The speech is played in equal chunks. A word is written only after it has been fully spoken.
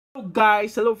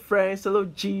guys, hello friends, hello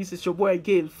G's, it's your boy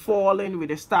again, Falling with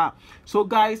a Star. So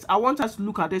guys, I want us to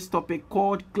look at this topic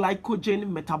called glycogen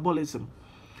metabolism.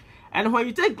 And when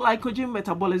you take glycogen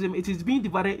metabolism, it is being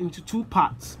divided into two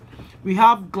parts. We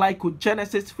have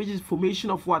glycogenesis, which is formation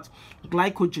of what?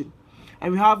 Glycogen.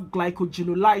 And we have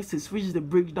glycogenolysis, which is the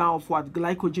breakdown of what?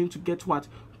 Glycogen to get what?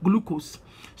 Glucose.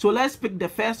 So let's pick the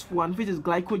first one, which is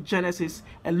glycogenesis,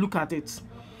 and look at it.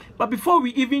 But before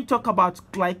we even talk about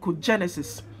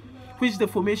glycogenesis, which is the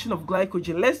formation of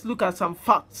glycogen, let's look at some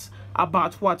facts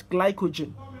about what?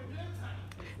 Glycogen.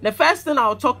 The first thing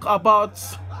I'll talk about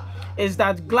is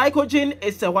that glycogen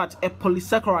is a what? A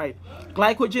polysaccharide.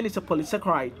 Glycogen is a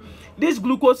polysaccharide. This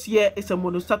glucose here is a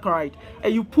monosaccharide,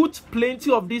 and you put plenty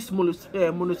of these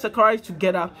monosaccharides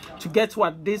together to get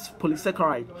what? This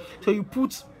polysaccharide. So you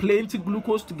put plenty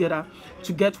glucose together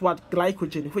to get what?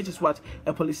 Glycogen, which is what?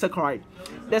 A polysaccharide.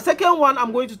 The second one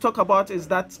I'm going to talk about is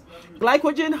that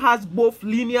glycogen has both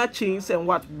linear chains and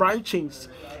what? Branch chains.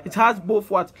 It has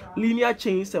both what? Linear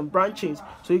chains and branch chains.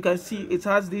 So you can see it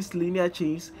has these linear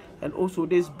chains and also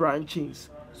these branch chains.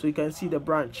 So you can see the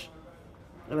branch.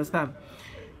 Understand?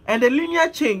 And the linear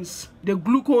chains, the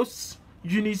glucose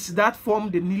units that form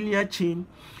the linear chain,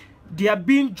 they are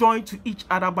being joined to each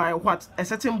other by what? A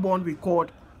certain bond we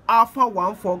called alpha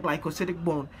 1,4 glycosidic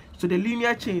bond. So the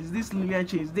linear chains,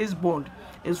 this bond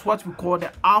is what we call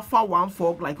the alpha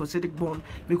 1,4 glycosidic bond,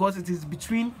 because it is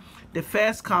between the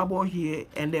first carbon here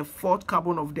and the fourth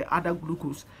carbon of the other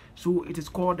glucose. So it is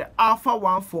called the alpha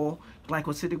 1,4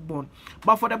 glycosidic bond.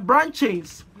 But for the branch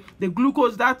chains, the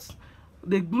glucose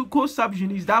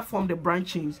subunits that form the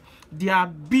branch chains, they are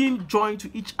being joined to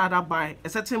each other by a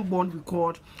certain bond we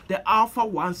call the alpha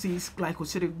 1,6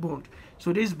 glycosidic bond.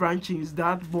 So these branch chains,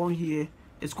 that bond here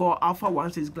is called alpha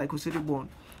 1,6 glycosidic bond.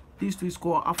 These two is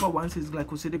called alpha 1,6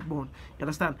 glycosidic bond. You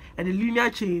understand? And the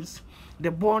linear chains, the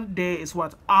bond there is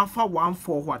what? Alpha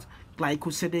 1,4 what?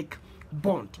 Glycosidic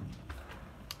bond.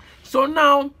 So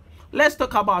now let's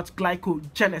talk about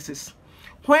glycogenesis.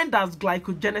 When does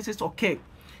glycogenesis occur?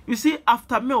 You see,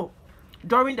 after meal,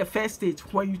 during the first stage,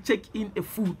 when you take in a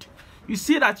food, you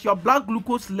see that your blood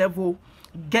glucose level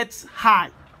gets high.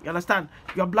 You understand?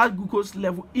 Your blood glucose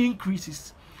level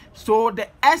increases. So the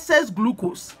excess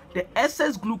glucose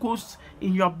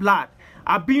in your blood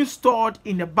are being stored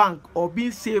in the bank or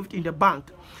being saved in the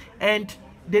bank. And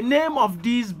the name of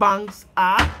these banks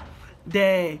are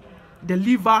the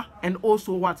liver and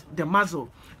also what? The muscle.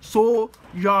 So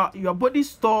your body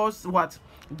stores what?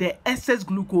 The excess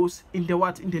glucose in the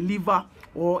what? In the liver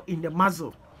or in the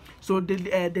muscle. So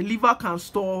the liver can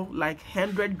store like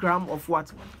 100 gram of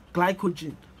what?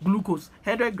 Glucose,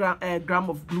 100 gram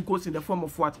of glucose in the form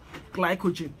of what?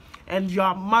 Glycogen. And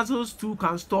your muscles too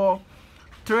can store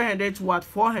 300 to what?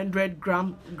 400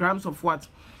 grams of what?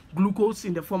 Glucose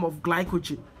in the form of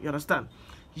glycogen. You understand?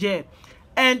 Yeah.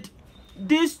 And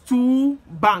these two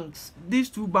banks, the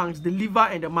liver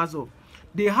and the muscle,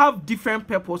 they have different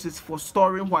purposes for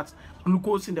storing what?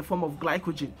 Glucose in the form of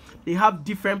glycogen. They have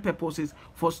different purposes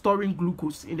for storing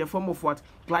glucose in the form of what?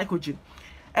 Glycogen.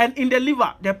 And in the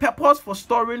liver, the purpose for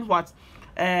storing what?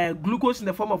 Glucose in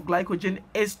the form of glycogen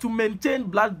is to maintain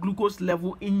blood glucose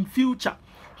level in future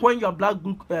when your blood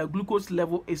glucose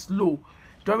level is low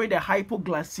during the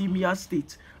hypoglycemia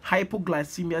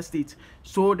state.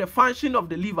 So the function of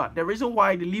the liver, the reason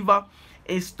why the liver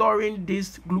is storing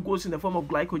this glucose in the form of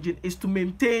glycogen is to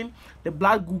maintain the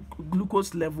blood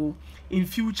glucose level in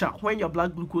future when your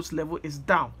blood glucose level is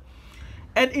down.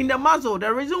 And in the muscle,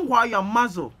 the reason why your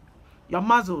muscles,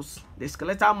 the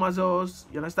skeletal muscles,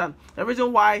 you understand, the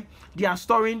reason why they are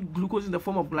storing glucose in the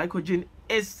form of glycogen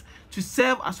is to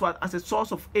serve as what? As a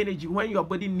source of energy when your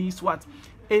body needs what?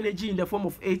 Energy in the form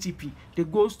of ATP. They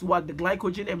goes to what? The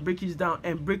glycogen and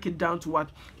break it down to what?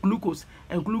 Glucose.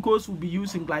 And glucose will be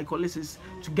used in glycolysis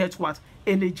to get what?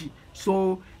 Energy.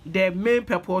 So the main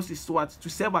purpose is what? To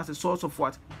serve as a source of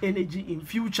what? Energy in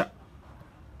future.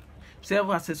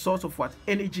 Serve as a source of what?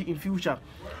 Energy in future.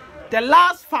 The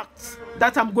last fact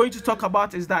that I'm going to talk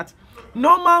about is that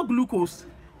normal glucose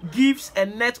gives a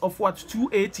net of what? 2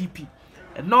 ATP.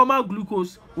 A normal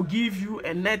glucose will give you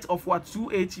a net of what?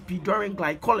 2 ATP during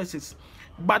glycolysis.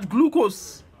 But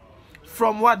glucose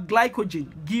from what? Glycogen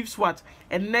gives what?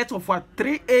 A net of what?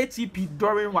 3 ATP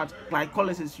during what?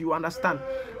 Glycolysis. You understand?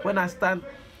 When I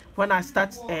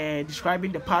start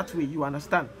describing the pathway, you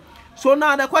understand? So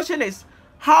now the question is,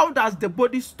 how does the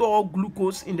body store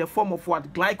glucose in the form of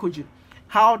what? Glycogen.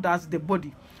 How does the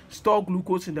body store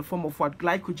glucose in the form of what?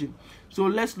 Glycogen. So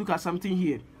let's look at something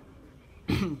here.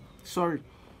 Sorry.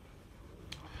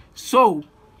 So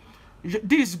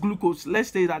this glucose, let's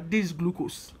say that this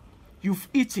glucose you've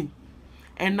eaten,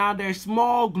 and now there's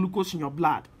more glucose in your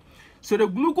blood. So the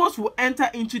glucose will enter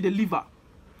into the liver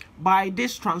by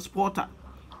this transporter.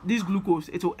 This glucose,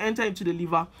 it will enter into the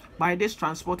liver by this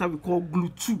transporter we call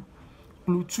GLU2.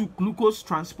 GLU2, glucose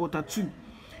transporter 2.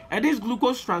 And this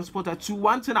glucose transporter 2,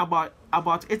 one thing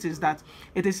about it is that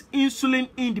it is insulin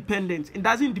independent. It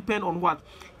doesn't depend on what?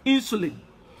 Insulin.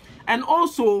 And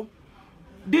also,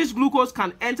 this glucose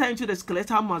can enter into the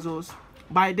skeletal muscles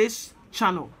by this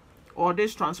channel or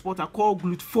this transporter called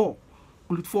GLUT4.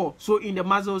 GLUT4. So in the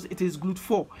muscles it is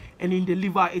GLUT4, and in the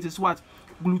liver it is what?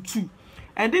 GLUT2.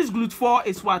 And this GLUT4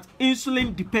 is what?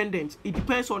 Insulin dependent. It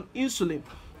depends on insulin.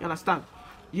 You understand?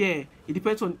 Yeah, it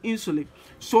depends on insulin.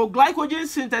 So glycogen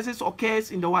synthesis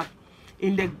occurs in the what?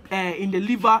 In the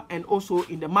liver and also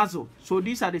in the muscle. So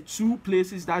these are the two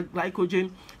places that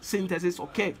glycogen synthesis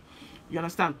occurs. You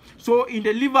understand? So in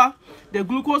the liver, the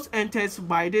glucose enters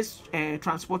by this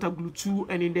transporter GLU2,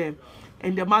 and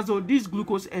in the muscle, this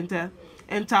glucose enter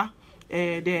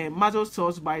the muscle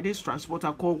cells by this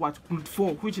transporter called what?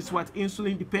 GLUT4, which is what?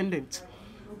 Insulin dependent.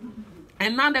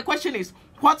 And now the question is,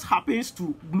 what happens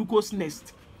to glucose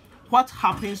next? What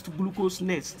happens to glucose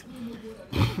next?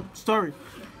 Sorry.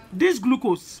 This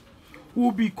glucose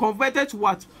will be converted to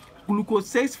what? Glucose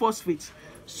 6-phosphate.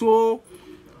 So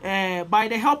by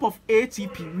the help of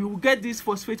ATP, we will get this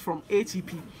phosphate from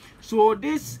ATP. So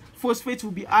this phosphate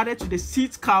will be added to the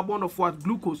 6 carbon of what?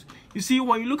 Glucose. You see,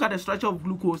 when you look at the structure of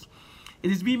glucose,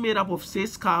 it is being made up of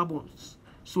 6 carbons.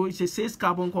 So it's a 6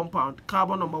 carbon compound.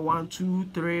 Carbon number 1, 2,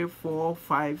 3, 4,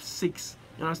 5, 6.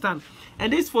 You understand?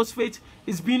 And this phosphate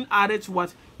is being added to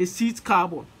what? The 6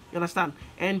 carbon. You understand?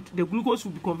 And the glucose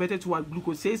will be converted to what?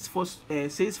 Glucose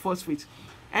 6-phosphate.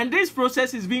 And this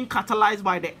process is being catalyzed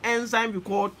by the enzyme we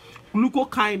call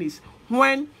glycogenesis.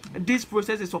 When this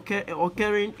process is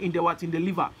occurring in the what? In the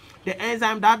liver, the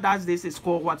enzyme that does this is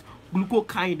called what?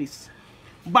 Glycogenesis.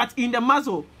 But in the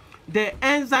muscle, the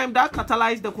enzyme that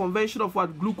catalyzes the conversion of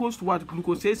what? Glucose to what?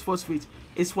 Glucose 6-phosphate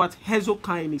is what?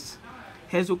 Hexokinase.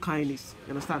 Hexokinase. You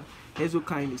understand?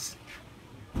 Hexokinase.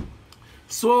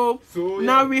 So yeah.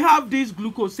 Now we have this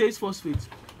glucose 6-phosphate.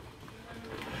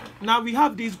 Now we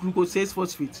have this glucose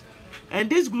 6-phosphate, and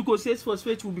this glucose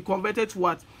 6-phosphate will be converted to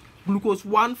what? Glucose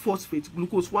 1-phosphate.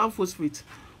 Glucose 1-phosphate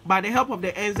by the help of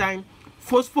the enzyme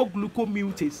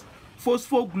phosphoglucomutase.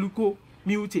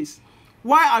 Phosphoglucomutase.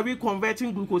 Why are we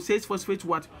converting glucose 6-phosphate to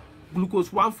what? Glucose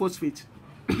 1-phosphate?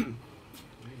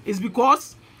 It's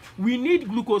because we need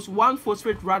glucose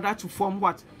 1-phosphate rather to form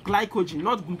what? Glycogen,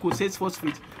 not glucose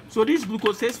 6-phosphate. So this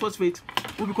glucose 6-phosphate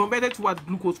will be converted to what?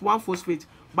 Glucose 1-phosphate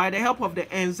by the help of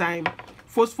the enzyme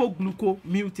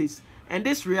phosphoglucomutase. And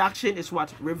this reaction is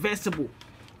what? Reversible.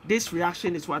 This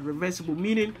reaction is what? Reversible,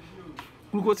 meaning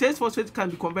glucose 6-phosphate can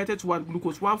be converted to what?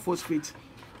 Glucose 1-phosphate.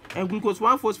 And glucose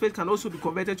 1-phosphate can also be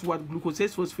converted to what? Glucose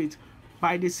 6-phosphate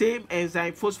by the same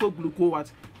enzyme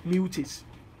phosphoglucomutase.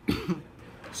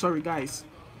 Sorry guys.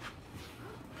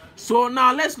 So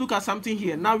now let's look at something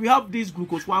here. Now we have this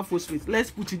glucose 1-phosphate.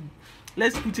 Let's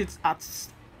put it at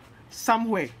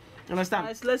somewhere. Understand?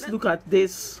 Guys, let's look at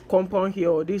this compound here,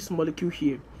 or this molecule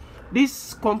here.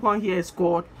 This compound here is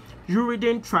called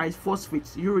uridine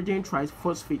triphosphate. Uridine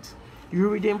triphosphate.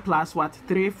 Uridine plus what?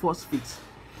 3-phosphate.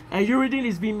 And uridine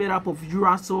is being made up of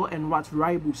uracil and what?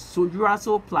 Ribose. So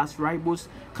uracil plus ribose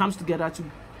comes together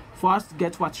for us to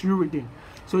get what? Uridine.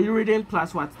 So uridine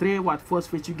plus what? 3 what?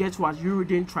 Phosphate. You get what?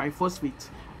 Uridine triphosphate,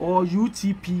 or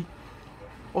UTP,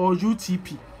 or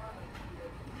UTP.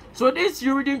 So this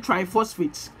uridine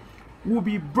triphosphate will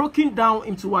be broken down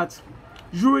into what?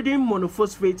 Uridine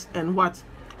monophosphate and what?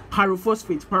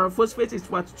 Pyrophosphate. Pyrophosphate is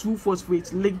what? 2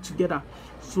 phosphates linked together.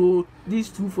 So these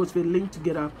 2 phosphates linked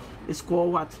together is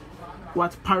called what?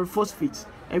 What? Pyrophosphate.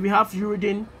 And we have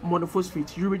uridine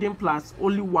monophosphate. Uridine plus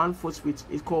only 1 phosphate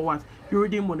is called what?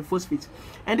 Uridine monophosphate.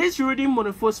 And this uridine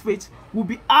monophosphate will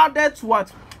be added to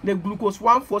what? The glucose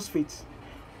 1-phosphate.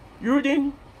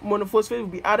 Uridine monophosphate will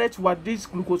be added to what? This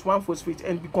glucose 1-phosphate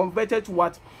and be converted to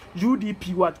what?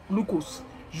 UDP what? Glucose.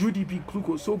 UDP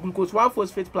glucose. So glucose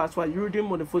 1-phosphate plus what? Uridine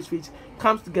monophosphate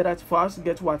comes together for us to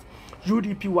get what?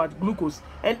 UDP what? Glucose.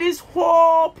 And this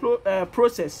whole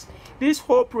process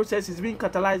is being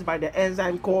catalyzed by the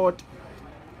enzyme called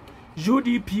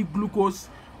UDP glucose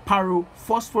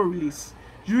pyrophosphorylase.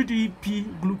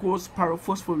 UDP glucose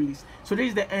pyrophosphorylase. So this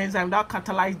is the enzyme that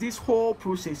catalyzes this whole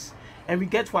process, and we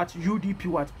get what? UDP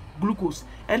what? Glucose.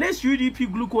 And this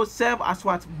UDP glucose serve as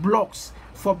what? Blocks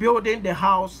for building the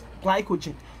house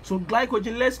glycogen. So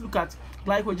glycogen, let's look at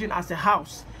glycogen as a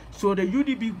house. So the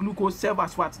UDP glucose serve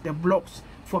as what? The blocks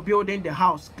for building the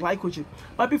house glycogen.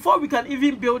 But before we can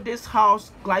even build this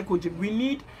house glycogen, we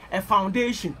need a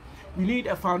foundation. we need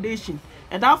a foundation,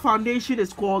 and that foundation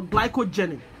is called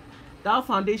glycogen. That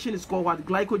foundation is called what?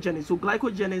 Glycogen. So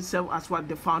glycogen serves as what?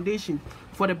 The foundation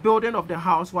for the building of the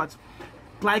house, what?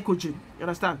 Glycogen. You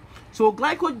understand? So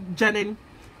glycogen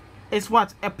is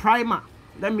what? A primer.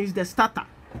 That means the starter.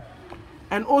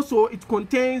 And also it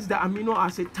contains the amino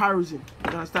acid tyrosine.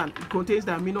 You understand? It contains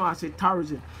the amino acid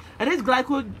tyrosine. And this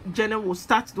glycogen will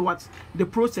start the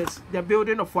process, the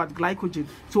building of what? Glycogen.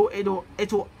 So it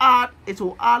will add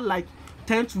like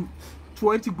 10 to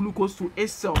 20 glucose to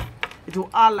itself. It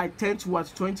will add like 10 to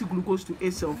 20 glucose to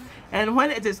itself. And when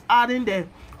it is adding the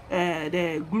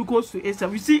glucose to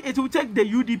itself, you see, it will take the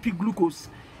UDP glucose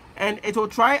and it will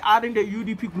try adding the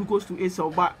UDP glucose to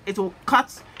itself, but it will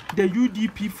cut the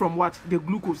UDP from what? The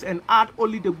glucose, and add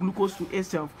only the glucose to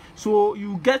itself. So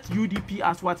you get UDP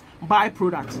as what?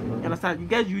 Byproduct. You understand? You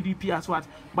get UDP as what?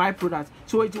 Byproduct.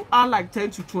 So it will add like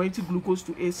 10 to 20 glucose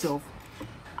to itself.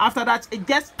 After that, it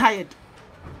gets tired.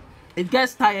 It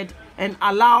gets tired and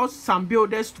allows some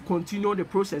builders to continue the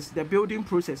process, the building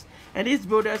process. And these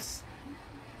builders,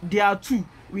 there are two.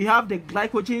 We have the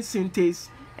glycogen synthase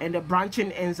and the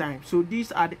branching enzyme. So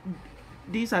these are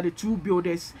the two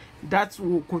builders that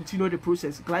will continue the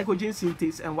process: glycogen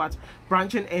synthase and what?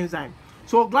 Branching enzyme.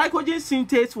 So glycogen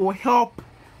synthase will help.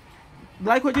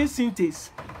 Glycogen synthase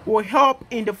will help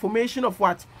in the formation of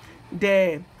what?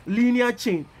 The linear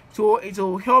chain. So it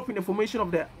will help in the formation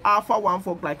of the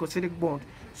alpha-1,4 glycosidic bond.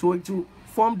 So it will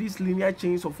form these linear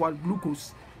chains of what?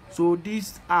 Glucose. So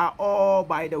these are all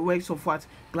by the works of what?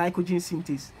 Glycogen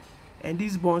synthase. And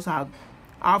these bonds are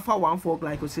alpha-1,4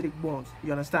 glycosidic bonds.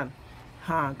 You understand?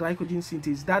 Glycogen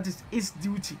synthase. That is its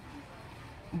duty.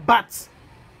 But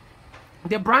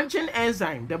the branching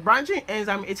enzyme,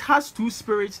 it has two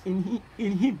spirits in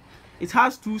him. It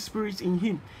has two spirits in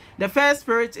him. The first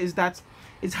spirit is that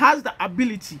it has the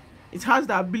ability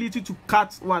to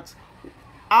cut what?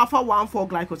 Alpha-1,4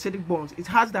 glycosidic bonds. It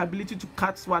has the ability to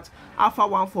cut what?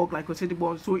 Alpha-1,4 glycosidic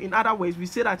bonds. So in other words, we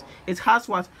say that it has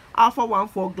what?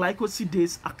 Alpha-1,4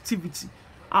 glycosidase activity.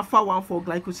 Alpha-1,4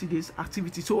 glycosidase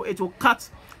activity. So it will cut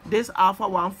this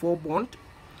alpha-1,4 bond.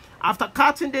 After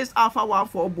cutting this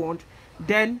alpha-1,4 bond,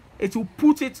 then it will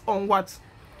put it on what?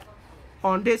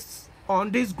 On this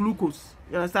glucose.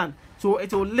 You understand? So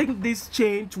it will link this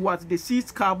chain to what? The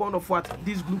cis carbon of what?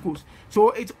 This glucose.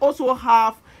 So it also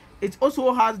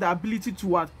has the ability to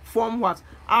what? Form what?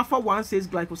 Alpha-1,6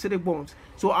 glycosidic bonds.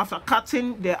 So after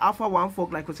cutting the alpha-1,4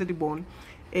 glycosidic bond,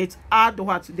 it add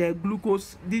what? The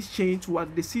glucose, this chain to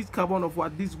what? The cis carbon of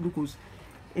what? This glucose.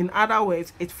 In other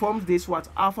words, it forms this what?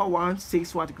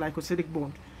 Alpha-1,6 what? Glycosidic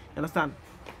bond. Understand?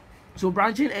 So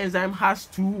branching enzyme has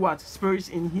two what? Spirits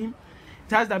in him.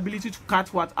 It has the ability to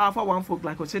cut what? Alpha-1,4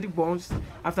 glycosidic bonds.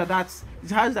 After that,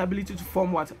 it has the ability to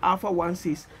form what?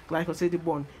 Alpha-1,6 glycosidic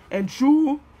bond. And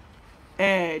through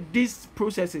these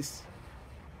processes,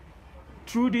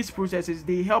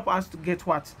 they help us to get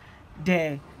what?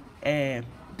 The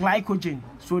glycogen.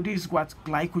 So this is what?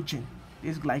 Glycogen.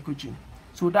 This is glycogen.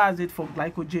 So that's it for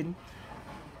glycogen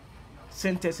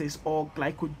synthesis or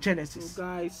glycogenesis. So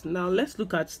guys, now let's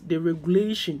look at the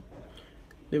regulation.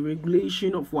 The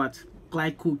regulation of what?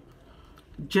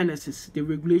 Glycogenesis. The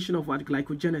regulation of what?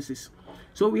 Glycogenesis.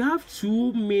 So we have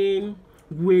two main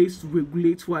ways to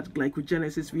regulate what?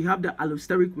 Glycogenesis. We have the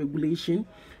allosteric regulation,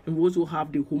 and we also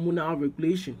have the hormonal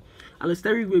regulation.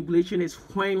 Allosteric regulation is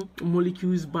when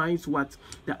molecules bind to what?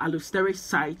 The allosteric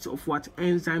sites of what?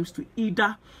 Enzymes to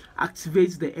either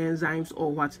activate the enzymes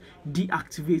or what?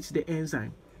 Deactivate the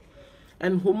enzyme.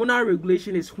 And hormonal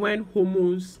regulation is when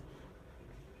hormones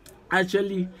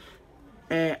actually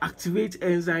activate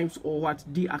enzymes or what?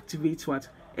 Deactivate what?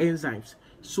 Enzymes.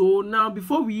 So now,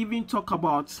 before we even talk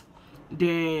about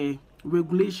the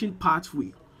regulation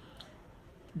pathway,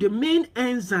 the main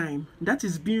enzyme that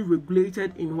is being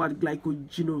regulated in what?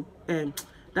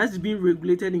 That's being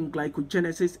regulated in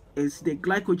glycogenesis is the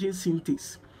glycogen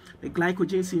synthase. The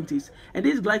glycogen synthase. And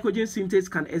this glycogen synthase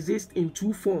can exist in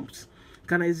two forms. It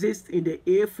can exist in the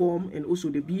A form and also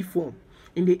the B form.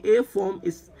 In the A form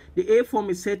is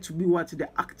said to be what? The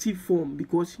active form,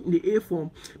 because in the A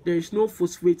form there is no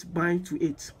phosphate bind to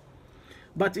it.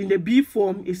 But in the B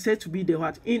form is said to be the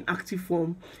what? Inactive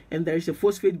form, and there is a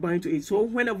phosphate bind to it. So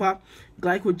whenever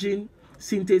glycogen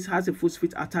synthase has a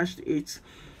phosphate attached to it,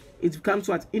 it becomes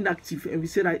what? Inactive, and we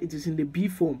say that it is in the B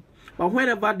form. But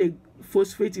whenever the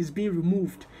phosphate is being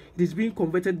removed, it is being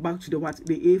converted back to the what?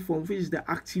 The A form, which is the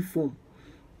active form.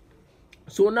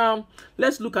 So now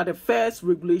let's look at the first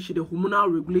regulation, the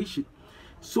hormonal regulation.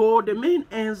 So the main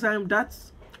enzyme that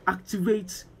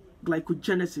activates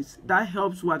glycogenesis, that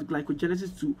helps what?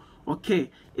 Glycogenesis to occur,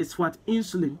 is what?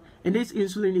 Insulin. And this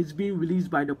insulin is being released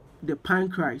by the the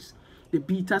pancreas, the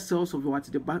beta cells of what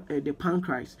the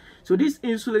pancreas. So this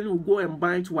insulin will go and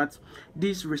bind to what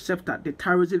this receptor, the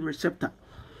tyrosine receptor.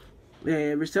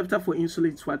 Receptor for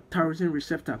insulin is what tyrosine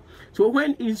receptor. So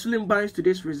when insulin binds to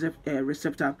this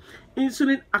receptor,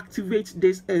 insulin activates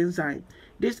this enzyme.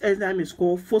 This enzyme is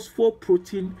called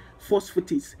phosphoprotein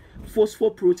phosphatase.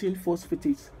 Phosphoprotein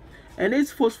phosphatase. And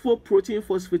this phosphoprotein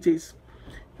phosphatase,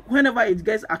 whenever it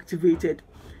gets activated,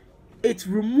 it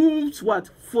removes what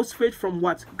phosphate from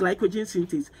what glycogen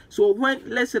synthesis. So when,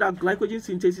 let's say that glycogen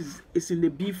synthesis is in the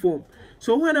B form,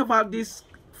 so whenever this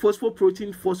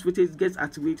phosphoprotein phosphatase gets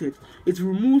activated, it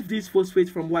removes this phosphate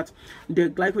from what the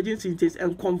glycogen synthesis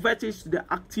and converts it to the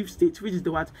active state, which is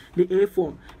the what the A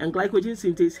form. And glycogen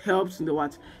synthesis helps in the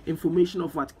what information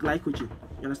of what glycogen.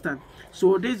 You understand?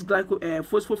 So this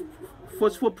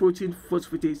phosphoprotein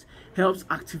phosphatase helps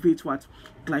activate what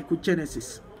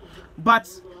glycogenesis. But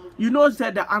you know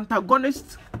that the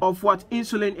antagonist of what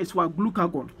insulin is what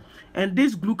glucagon, and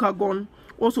this glucagon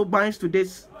also binds to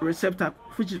this receptor,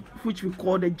 which we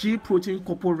call the G protein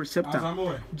coupled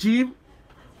receptor. G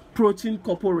protein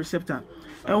coupled receptor.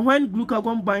 And when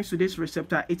glucagon binds to this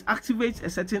receptor, it activates a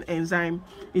certain enzyme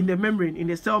in the membrane, in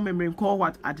the cell membrane, called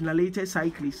what adenylated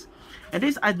cyclase. And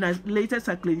this adenylated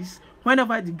cyclase,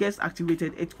 whenever it gets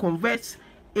activated, it converts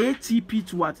ATP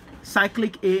to what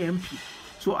cyclic AMP.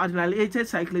 So adenylated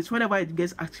cyclase, whenever it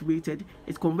gets activated,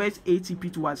 it converts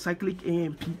ATP to a cyclic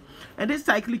AMP. And this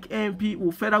cyclic AMP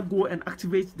will further go and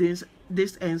activate this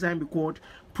enzyme called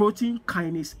protein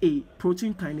kinase A.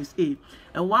 Protein kinase A.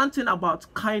 And one thing about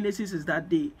kinases is that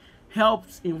they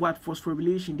helps in what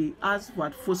phosphorylation. They add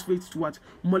what phosphates to what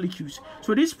molecules.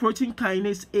 So this protein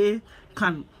kinase A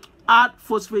can add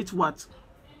phosphate to what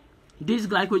this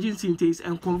glycogen synthesis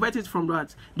and convert it from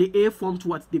what the A form to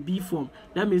what the B form.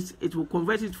 That means it will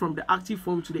convert it from the active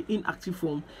form to the inactive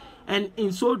form, and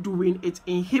in so doing it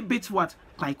inhibits what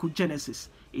glycogenesis.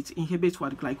 It inhibits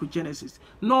what glycogenesis.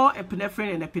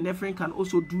 Norepinephrine and epinephrine can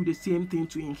also do the same thing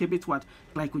to inhibit what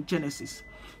glycogenesis.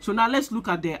 So now let's look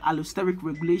at the allosteric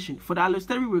regulation. For the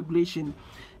allosteric regulation,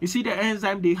 you see the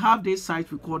enzyme, they have this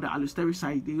site we call the allosteric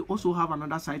site. They also have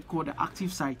another site called the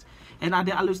active site. And at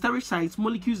the allosteric site,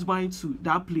 molecules bind to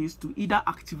that place to either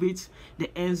activate the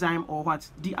enzyme or what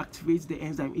deactivates the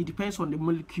enzyme. It depends on the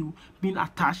molecule being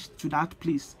attached to that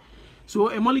place.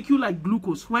 So a molecule like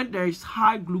glucose, when there is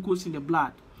high glucose in the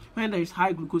blood, that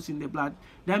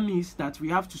means that we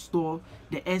have to store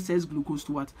the excess glucose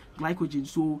to what glycogen.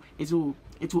 So it will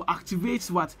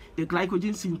activate what the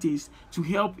glycogen synthesis to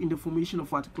help in the formation of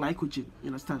what glycogen. You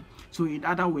understand? So in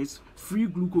other words, free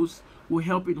glucose will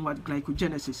help in what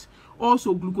glycogenesis.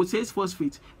 Also, glucosase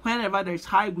phosphate, whenever there is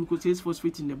high glucosase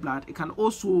phosphate in the blood, it can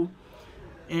also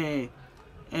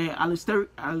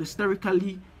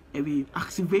allosterically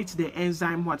activate the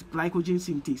enzyme what glycogen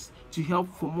synthesis to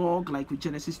help for more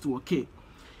glycogenesis to occur.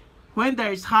 When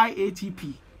there is high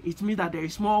ATP, it means that there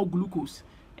is more glucose,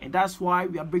 and that's why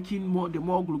we are breaking the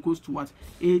more glucose to what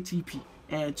ATP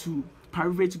to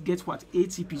pyruvate to get what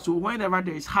ATP. So whenever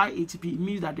there is high ATP, it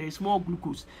means that there is more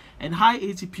glucose, and high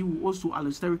ATP will also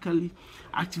allosterically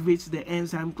activate the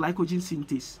enzyme glycogen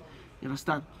synthesis. You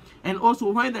understand? And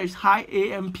also when there is high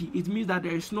AMP, it means that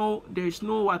there is no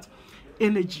what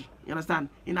energy. You understand?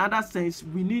 In other sense,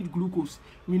 we need glucose.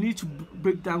 We need to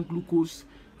break down glucose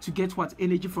to get what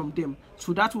energy from them.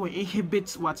 So that will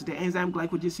inhibit what the enzyme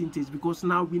glycogen synthesis, because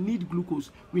now we need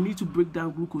glucose. We need to break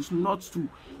down glucose, not to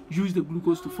use the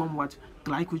glucose to form what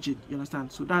glycogen. You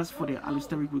understand? So that's for the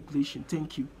allosteric regulation.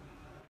 Thank you.